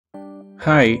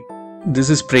Hi,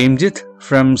 this is Premjit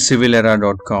from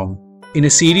civilera.com. In a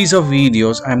series of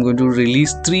videos, I'm going to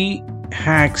release 3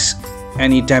 hacks an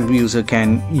ETABS user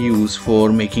can use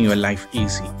for making your life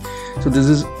easy. So this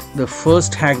is the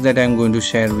first hack that I'm going to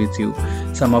share with you.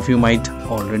 Some of you might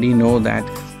already know that,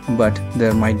 but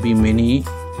there might be many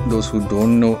those who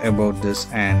don't know about this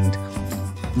and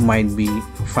might be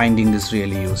finding this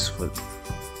really useful.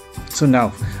 So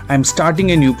now I'm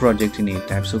starting a new project in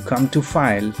ETABS. So come to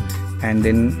File, and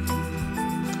then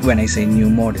when I say New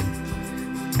Model,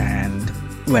 and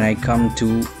when I come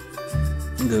to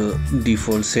the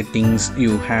default settings,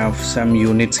 you have some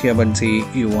units here, but say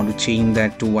you want to change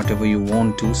that to whatever you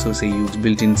want to. So say use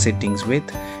built-in settings with,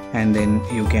 and then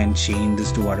you can change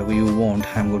this to whatever you want.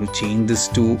 I'm going to change this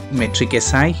to metric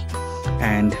SI,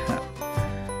 and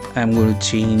I'm going to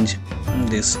change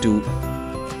this to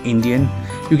Indian.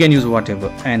 You can use whatever,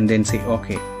 and then say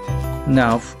OK.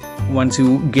 Now once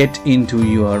you get into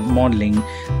your modeling,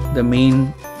 the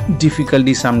main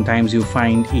difficulty sometimes you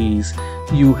find is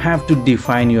you have to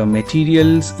define your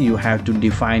materials, you have to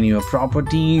define your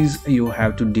properties, you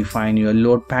have to define your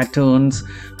load patterns,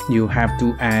 you have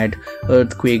to add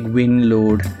earthquake wind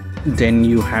load, then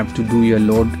you have to do your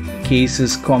load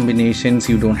cases combinations.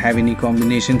 You don't have any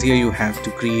combinations here, you have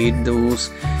to create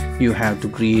those. You have to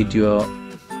create your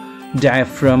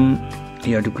diaphragm,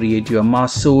 you have to create your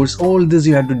mass source. All this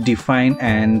you have to define,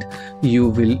 and you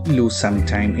will lose some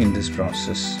time in this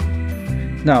process.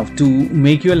 Now, to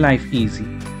make your life easy,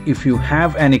 if you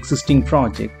have an existing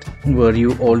project where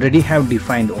you already have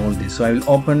defined all this, so I will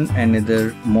open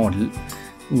another model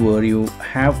where you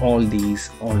have all these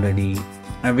already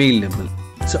available.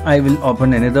 So I will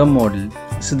open another model.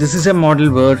 So this is a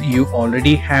model where you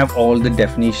already have all the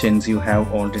definitions, you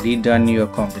have already done your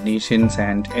combinations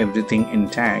and everything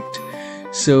intact.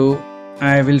 So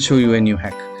I will show you a new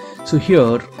hack. So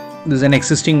here there's an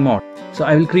existing model, so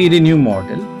I will create a new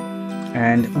model,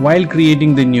 and while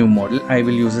creating the new model I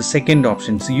will use the second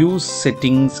option, so use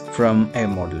settings from a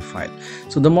model file.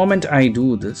 So the moment I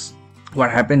do this,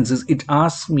 what happens is it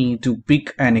asks me to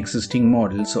pick an existing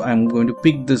model. So I'm going to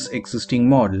pick this existing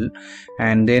model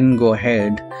and then go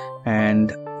ahead,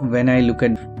 and when I look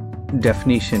at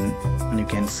definition, you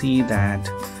can see that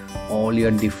all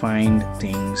your defined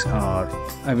things are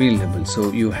available. So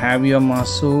you have your mass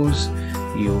source,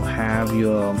 you have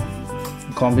your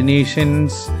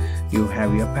combinations, you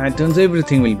have your patterns,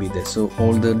 everything will be there. So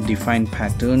all the defined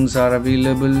patterns are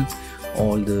available,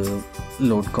 all the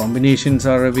load combinations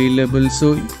are available.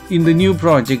 So in the new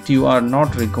project you are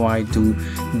not required to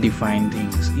define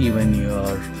things, even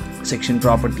your section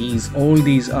properties, all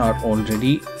these are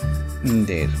already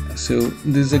there. So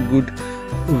this is a good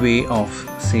way of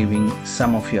saving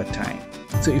some of your time.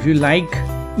 So if you like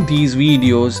these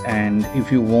videos and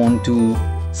if you want to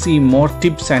see more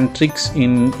tips and tricks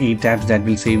in ETABS that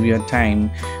will save your time,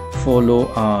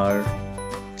 follow our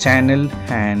channel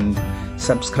and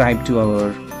subscribe to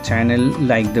our channel,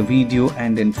 like the video,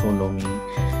 and then follow me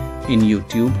in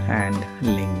YouTube and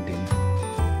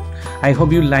LinkedIn. I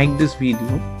hope you like this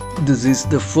video. This is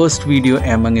the first video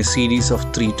among a series of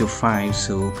 3 to 5,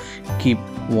 so keep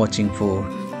watching for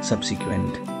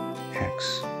subsequent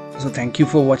hacks. So thank you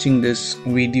for watching this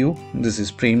video. This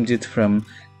is Premjit from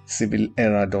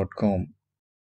civilera.com.